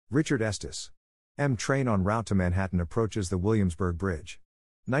Richard Estes. M. Train en route to Manhattan approaches the Williamsburg Bridge.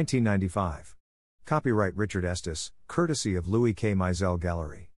 1995. Copyright Richard Estes, courtesy of Louis K. Mizell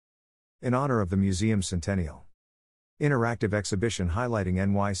Gallery. In honor of the museum's centennial. Interactive exhibition highlighting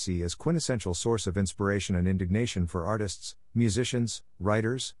NYC as quintessential source of inspiration and indignation for artists, musicians,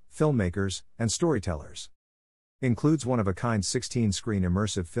 writers, filmmakers, and storytellers. Includes one-of-a-kind 16-screen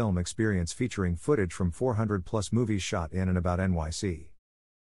immersive film experience featuring footage from 400-plus movies shot in and about NYC.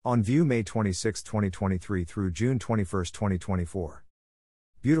 On view May 26, 2023 through June 21, 2024.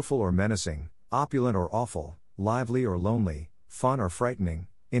 Beautiful or menacing, opulent or awful, lively or lonely, fun or frightening,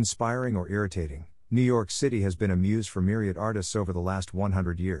 inspiring or irritating, New York City has been a muse for myriad artists over the last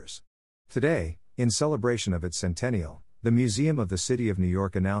 100 years. Today, in celebration of its centennial, the Museum of the City of New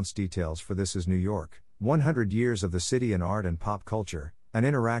York announced details for This Is New York, 100 Years of the City in Art and Pop Culture, an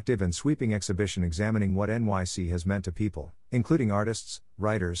interactive and sweeping exhibition examining what NYC has meant to people, including artists,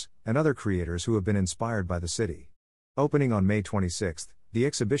 writers, and other creators who have been inspired by the city. Opening on May 26, the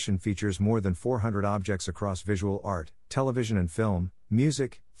exhibition features more than 400 objects across visual art, television and film,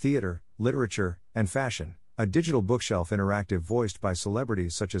 music, theater, literature, and fashion, a digital bookshelf interactive voiced by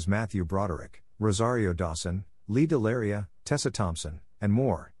celebrities such as Matthew Broderick, Rosario Dawson, Lee Delaria, Tessa Thompson, and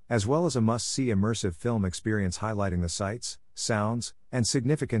more, as well as a must-see immersive film experience highlighting the sights, sounds, and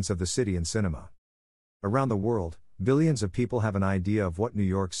significance of the city in cinema. Around the world, billions of people have an idea of what New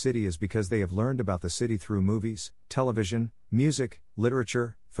York City is because they have learned about the city through movies, television, music,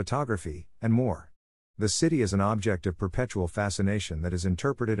 literature, photography, and more. The city is an object of perpetual fascination that is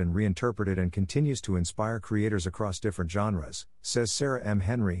interpreted and reinterpreted and continues to inspire creators across different genres, says Sarah M.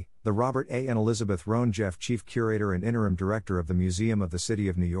 Henry, the Robert A. and Elizabeth Rohn Jeff Chief Curator and Interim Director of the Museum of the City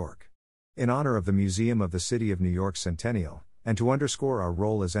of New York. In honor of the Museum of the City of New York's centennial, and to underscore our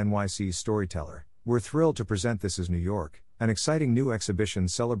role as NYC's storyteller, we're thrilled to present This Is New York, an exciting new exhibition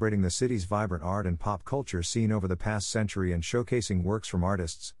celebrating the city's vibrant art and pop culture scene over the past century and showcasing works from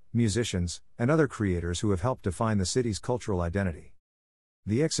artists, musicians, and other creators who have helped define the city's cultural identity.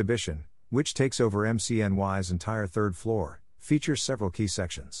 The exhibition, which takes over MCNY's entire third floor, features several key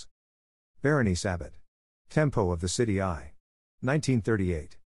sections. Berenice Abbott. Tempo of the City I.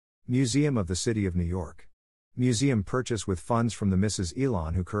 1938. Museum of the City of New York. Museum purchase with funds from the Mrs.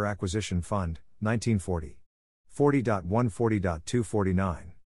 Elon Hooker Acquisition Fund, 1940. 40.140.249.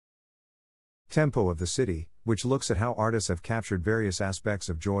 Tempo of the City, which looks at how artists have captured various aspects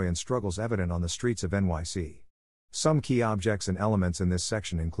of joy and struggles evident on the streets of NYC. Some key objects and elements in this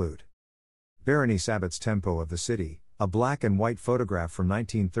section include Berenice Abbott's Tempo of the City, a black and white photograph from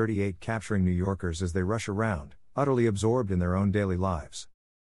 1938 capturing New Yorkers as they rush around, utterly absorbed in their own daily lives.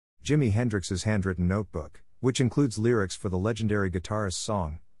 Jimi Hendrix's handwritten notebook, which includes lyrics for the legendary guitarist's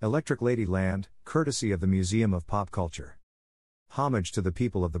song, Electric Lady Land, courtesy of the Museum of Pop Culture. Homage to the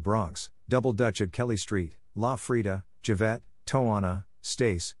people of the Bronx, Double Dutch at Kelly Street, La Frida, Javette, Toana,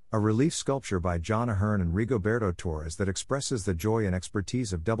 Stace, a relief sculpture by John Ahern and Rigoberto Torres that expresses the joy and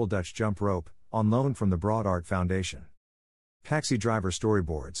expertise of Double Dutch jump rope, on loan from the Broad Art Foundation. Taxi Driver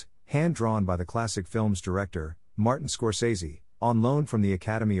storyboards, hand-drawn by the classic film's director, Martin Scorsese, on loan from the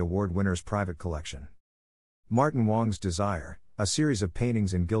Academy Award winner's private collection. Martin Wong's Desire, a series of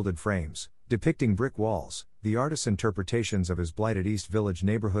paintings in gilded frames, depicting brick walls, the artist's interpretations of his blighted East Village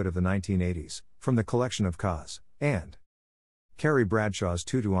neighborhood of the 1980s, from the collection of Cause, and Carrie Bradshaw's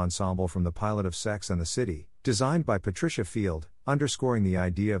tutu ensemble from the pilot of Sex and the City, designed by Patricia Field, underscoring the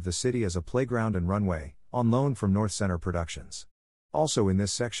idea of the city as a playground and runway, on loan from North Center Productions. Also in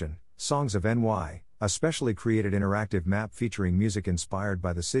this section, Songs of NY, a specially created interactive map featuring music inspired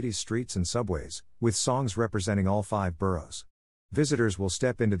by the city's streets and subways, with songs representing all 5 boroughs. Visitors will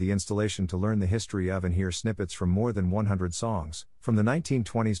step into the installation to learn the history of and hear snippets from more than 100 songs, from the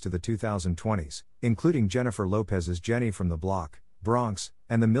 1920s to the 2020s, including Jennifer Lopez's Jenny from the Block, Bronx,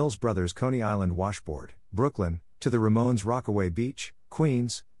 and the Mills Brothers' Coney Island Washboard, Brooklyn, to the Ramones' Rockaway Beach,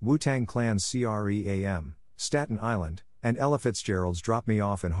 Queens, Wu-Tang Clan's CREAM, Staten Island, and Ella Fitzgerald's Drop Me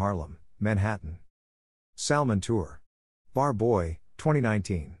Off in Harlem, Manhattan. Salmon Tour. Bar Boy,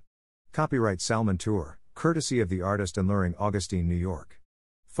 2019. Copyright Salmon Tour, courtesy of the artist and luring Augustine, New York.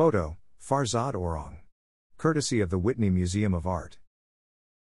 Photo, Farzad Orong. Courtesy of the Whitney Museum of Art.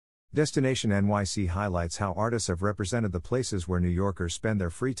 Destination NYC highlights how artists have represented the places where New Yorkers spend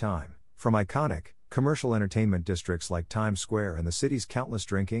their free time, from iconic, commercial entertainment districts like Times Square and the city's countless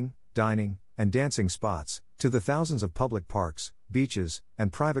drinking, dining, and dancing spots, to the thousands of public parks, beaches,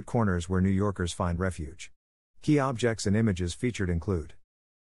 and private corners where New Yorkers find refuge. Key objects and images featured include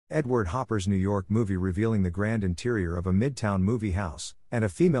Edward Hopper's New York movie revealing the grand interior of a Midtown movie house, and a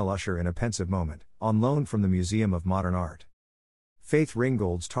female usher in a pensive moment, on loan from the Museum of Modern Art. Faith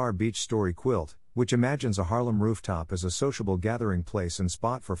Ringgold's Tar Beach Story Quilt, which imagines a Harlem rooftop as a sociable gathering place and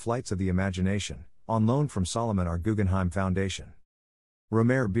spot for flights of the imagination, on loan from Solomon R. Guggenheim Foundation.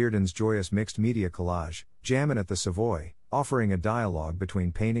 Romare Bearden's joyous mixed media collage, Jammin' at the Savoy, offering a dialogue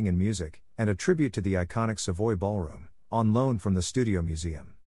between painting and music, and a tribute to the iconic Savoy Ballroom, on loan from the Studio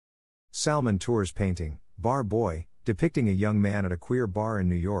Museum. Salman Tour's painting, Bar Boy, depicting a young man at a queer bar in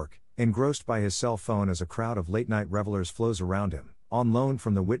New York, engrossed by his cell phone as a crowd of late-night revelers flows around him, on loan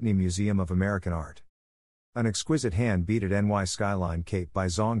from the Whitney Museum of American Art. An exquisite hand-beaded NY Skyline cape by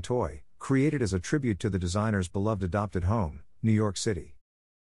Zong Toy, created as a tribute to the designer's beloved adopted home, New York City.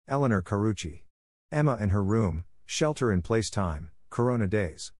 Eleanor Carucci. Emma and Her Room, Shelter in Place Time, Corona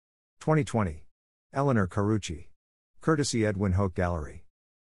Days. 2020. Eleanor Carucci. Courtesy Edwin Hoke Gallery.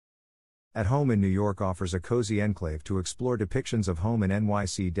 At Home in New York offers a cozy enclave to explore depictions of home in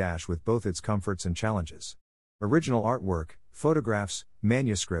NYC- with both its comforts and challenges. Original artwork, photographs,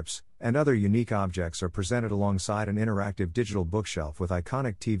 manuscripts, and other unique objects are presented alongside an interactive digital bookshelf with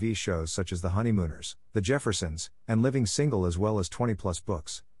iconic TV shows such as The Honeymooners, The Jeffersons, and Living Single, as well as 20-plus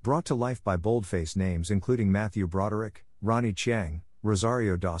books, brought to life by boldface names including Matthew Broderick, Ronnie Chiang,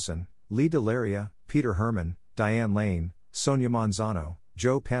 Rosario Dawson, Lee Delaria, Peter Herman, Diane Lane, Sonia Manzano,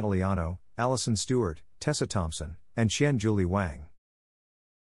 Joe Pantoliano, Allison Stewart, Tessa Thompson, and Qian Julie Wang.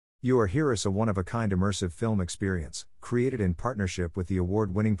 You Are Here is a one-of-a-kind immersive film experience, created in partnership with the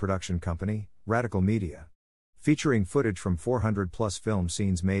award-winning production company, Radical Media. Featuring footage from 400-plus film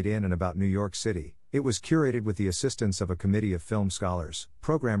scenes made in and about New York City, it was curated with the assistance of a committee of film scholars,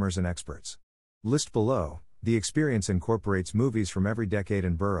 programmers and experts. List below, the experience incorporates movies from every decade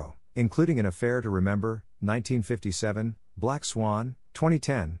and borough, including An Affair to Remember, 1957, Black Swan,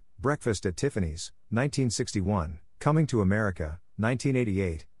 2010, Breakfast at Tiffany's, 1961, Coming to America,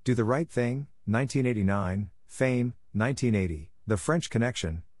 1988, Do the Right Thing, 1989, Fame, 1980, The French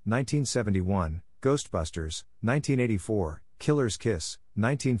Connection, 1971, Ghostbusters, 1984, Killer's Kiss,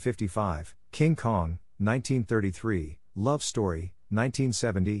 1955, King Kong, 1933, Love Story,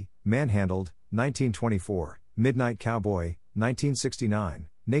 1970, Manhandled, 1924, Midnight Cowboy, 1969,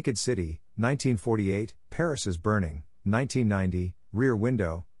 Naked City, 1948, Paris is Burning, 1990, Rear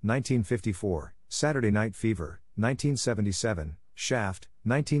Window, 1954, Saturday Night Fever, 1977, Shaft,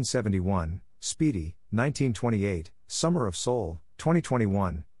 1971, Speedy, 1928, Summer of Soul,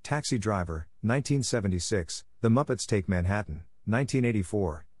 2021, Taxi Driver, 1976, The Muppets Take Manhattan,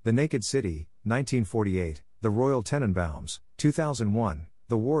 1984, The Naked City, 1948, The Royal Tenenbaums, 2001,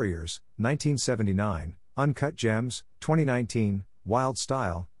 The Warriors, 1979, Uncut Gems, 2019, Wild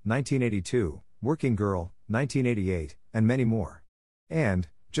Style, 1982, Working Girl, 1988, and many more. And,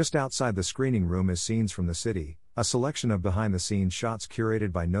 just outside the screening room is Scenes from the City, a selection of behind-the-scenes shots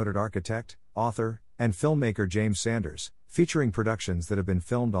curated by noted architect, author, and filmmaker James Sanders, featuring productions that have been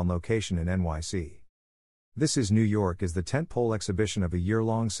filmed on location in NYC. This is New York is the tentpole exhibition of a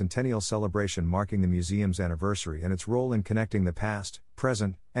year-long centennial celebration marking the museum's anniversary and its role in connecting the past,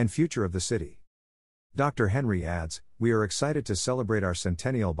 present, and future of the city. Dr. Henry adds, "We are excited to celebrate our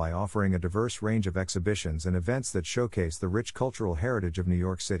centennial by offering a diverse range of exhibitions and events that showcase the rich cultural heritage of New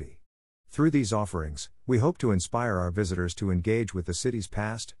York City. Through these offerings, we hope to inspire our visitors to engage with the city's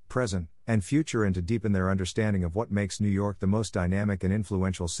past, present, and future and to deepen their understanding of what makes New York the most dynamic and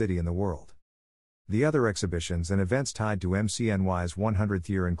influential city in the world." The other exhibitions and events tied to MCNY's 100th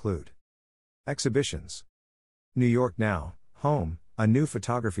year include exhibitions. New York Now, Home, a new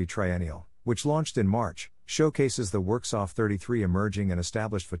photography triennial, which launched in March, showcases the works of 33 emerging and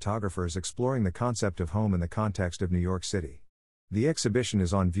established photographers exploring the concept of home in the context of New York City. The exhibition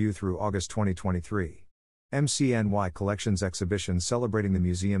is on view through August 2023. MCNY Collections exhibitions celebrating the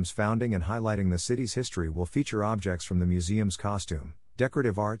museum's founding and highlighting the city's history will feature objects from the museum's costume,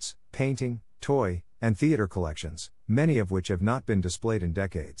 decorative arts, painting, toy, and theater collections, many of which have not been displayed in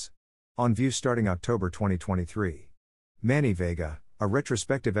decades. On view starting October 2023. Manny Vega, a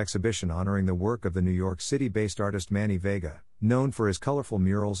retrospective exhibition honoring the work of the New York City-based artist Manny Vega, known for his colorful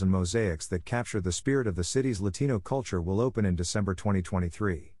murals and mosaics that capture the spirit of the city's Latino culture, will open in December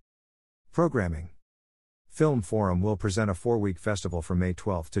 2023. Programming. Film Forum will present a 4-week festival from May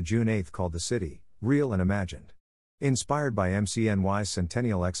 12 to June 8 called The City, Real and Imagined. Inspired by MCNY's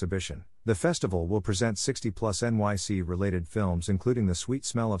Centennial Exhibition, the festival will present 60-plus NYC-related films including The Sweet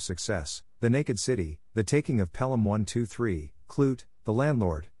Smell of Success, The Naked City, The Taking of Pelham 123, Clute, The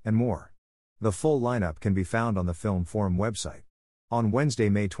Landlord, and more. The full lineup can be found on the Film Forum website. On Wednesday,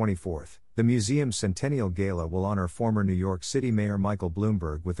 May 24, the museum's Centennial Gala will honor former New York City Mayor Michael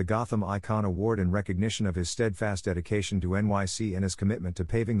Bloomberg with the Gotham Icon Award in recognition of his steadfast dedication to NYC and his commitment to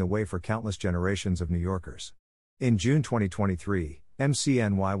paving the way for countless generations of New Yorkers. In June 2023,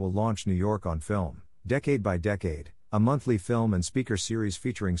 MCNY will launch New York on Film, Decade by Decade, a monthly film and speaker series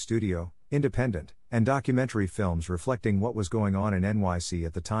featuring studio, independent, and documentary films reflecting what was going on in NYC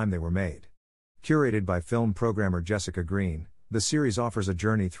at the time they were made. Curated by film programmer Jessica Green, the series offers a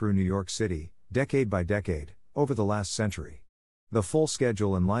journey through New York City, decade by decade, over the last century. The full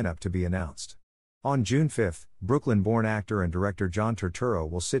schedule and lineup to be announced. On June 5, Brooklyn-born actor and director John Turturro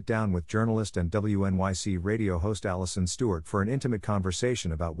will sit down with journalist and WNYC radio host Alison Stewart for an intimate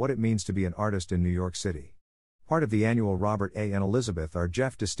conversation about what it means to be an artist in New York City. Part of the annual Robert A. and Elizabeth R.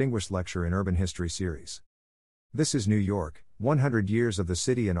 Jeff Distinguished Lecture in Urban History series. This is New York, 100 Years of the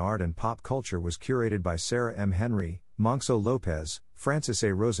City in Art and Pop Culture was curated by Sarah M. Henry, Monxo Lopez, Francis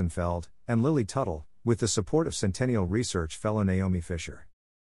A. Rosenfeld, and Lily Tuttle, with the support of Centennial Research Fellow Naomi Fisher.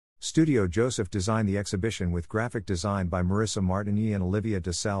 Studio Joseph designed the exhibition with graphic design by Marissa Martigny and Olivia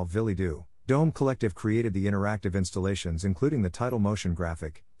de Sal Villidu. Dome Collective created the interactive installations including the title motion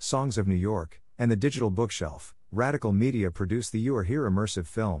graphic, Songs of New York, and the digital bookshelf. Radical Media produced the You Are Here immersive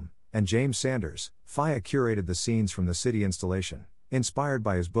film, and James Sanders, Faya curated the scenes from the city installation, inspired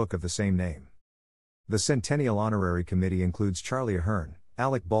by his book of the same name. The Centennial Honorary Committee includes Charlie Ahern,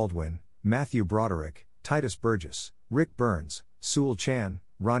 Alec Baldwin, Matthew Broderick, Titus Burgess, Rick Burns, Sewell Chan,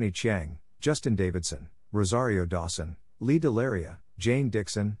 Ronnie Chiang, Justin Davidson, Rosario Dawson, Lee Delaria, Jane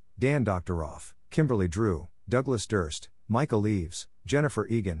Dixon, Dan Doctoroff, Kimberly Drew, Douglas Durst, Michael Eaves, Jennifer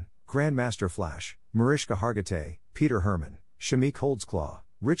Egan, Grandmaster Flash, Mariska Hargitay, Peter Herman, Shamik Holdsclaw,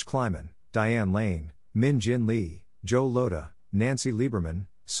 Rich Kleiman, Diane Lane, Min Jin Lee, Joe Loda, Nancy Lieberman,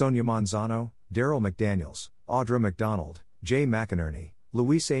 Sonia Manzano, Daryl McDaniels, Audra McDonald, Jay McInerney,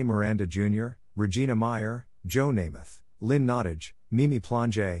 Luis A. Miranda Jr., Regina Meyer, Joe Namath, Lynn Nottage, Mimi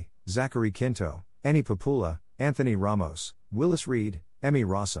Plonge, Zachary Quinto, Annie Papula, Anthony Ramos, Willis Reed, Emmy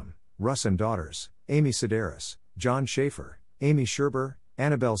Rossum, Russ and Daughters, Amy Sedaris, John Schaefer, Amy Scherber,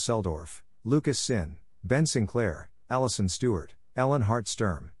 Annabelle Seldorf, Lucas Sin, Ben Sinclair, Allison Stewart, Ellen Hart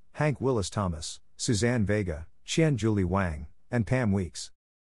Sturm, Hank Willis Thomas, Suzanne Vega, Qian Julie Wang, and Pam Weeks.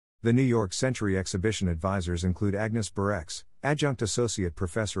 The New York Century Exhibition advisors include Agnes Burex, Adjunct Associate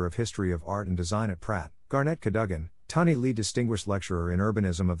Professor of History of Art and Design at Pratt, Garnett Cadogan, Tani Lee Distinguished Lecturer in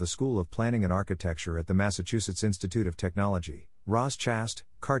Urbanism of the School of Planning and Architecture at the Massachusetts Institute of Technology, Roz Chast,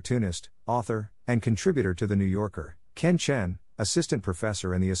 cartoonist, author, and contributor to The New Yorker, Ken Chen, Assistant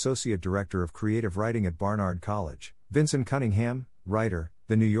Professor and the Associate Director of Creative Writing at Barnard College, Vincent Cunningham, writer,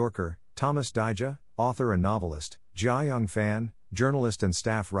 The New Yorker, Thomas Dija, author and novelist, Jia Young Fan, journalist and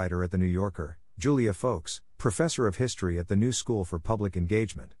staff writer at The New Yorker, Julia Folks, Professor of History at the New School for Public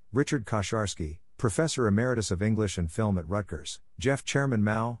Engagement, Richard Kosharsky, Professor Emeritus of English and Film at Rutgers, Jeff Chairman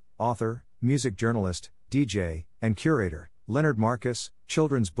Mao, author, music journalist, DJ, and curator, Leonard Marcus,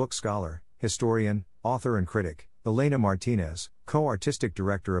 children's book scholar, historian, author and critic, Elena Martinez, co-artistic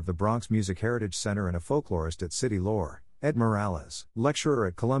director of the Bronx Music Heritage Center and a folklorist at City Lore, Ed Morales, lecturer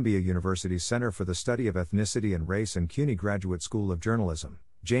at Columbia University's Center for the Study of Ethnicity and Race and CUNY Graduate School of Journalism,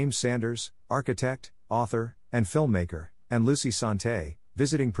 James Sanders, architect, author, and filmmaker, and Lucy Sante,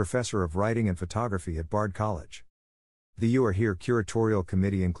 visiting professor of writing and photography at Bard College. The You Are Here curatorial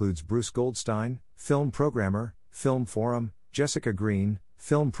committee includes Bruce Goldstein, film programmer, Film Forum, Jessica Green,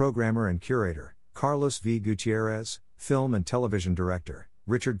 film programmer and curator, Carlos V. Gutierrez, film and television director,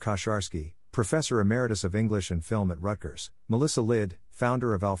 Richard Kosharsky, Professor Emeritus of English and Film at Rutgers, Melissa Lidd,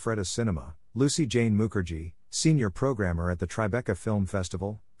 founder of Alfreda Cinema, Lucy Jane Mukherjee, senior programmer at the Tribeca Film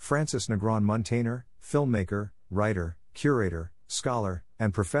Festival, Francis Negron Muntaner, filmmaker, writer, curator, scholar,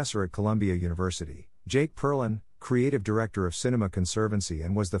 and professor at Columbia University, Jake Perlin, creative director of Cinema Conservancy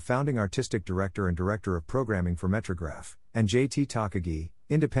and was the founding artistic director and director of programming for Metrograph, and J.T. Takagi,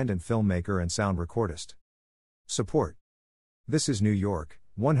 independent filmmaker and sound recordist. Support. This is New York,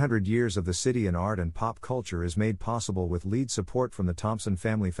 100 Years of the City in Art and Pop Culture is made possible with lead support from the Thompson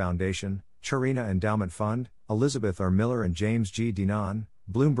Family Foundation, Charina Endowment Fund, Elizabeth R. Miller and James G. Dinan,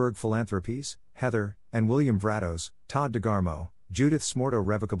 Bloomberg Philanthropies, Heather, and William Vratos, Todd DeGarmo, Judith Smorto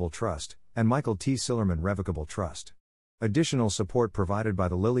Revocable Trust, and Michael T. Sillerman Revocable Trust. Additional support provided by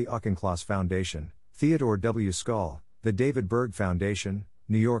the Lily Auchincloss Foundation, Theodore W. Skull, the David Berg Foundation,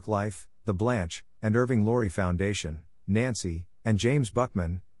 New York Life, the Blanche and Irving Laurie Foundation, Nancy and James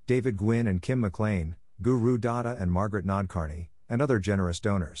Buckman, David Gwynn and Kim McLean, Guru Dada and Margaret Nodkarni, and other generous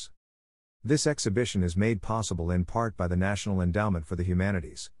donors. This exhibition is made possible in part by the National Endowment for the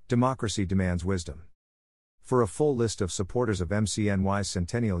Humanities. Democracy Demands Wisdom. For a full list of supporters of MCNY's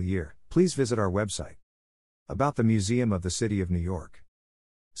centennial year, please visit our website. About the Museum of the City of New York.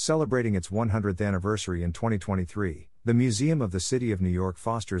 Celebrating its 100th anniversary in 2023, The Museum of the City of New York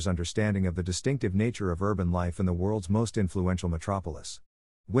fosters understanding of the distinctive nature of urban life in the world's most influential metropolis.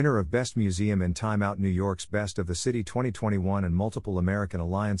 Winner of Best Museum in Time Out, New York's Best of the City 2021 and multiple American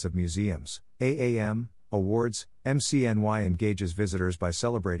Alliance of Museums, AAM, awards, MCNY engages visitors by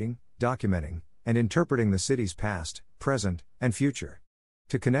celebrating, documenting, and interpreting the city's past, present, and future.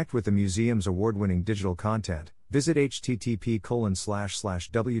 To connect with the museum's award-winning digital content, visit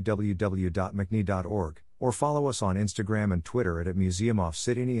http://www.mcne.org, or follow us on Instagram and Twitter at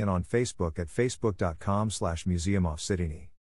 @MuseumOfSydney and on Facebook at facebook.com/MuseumOfSydney.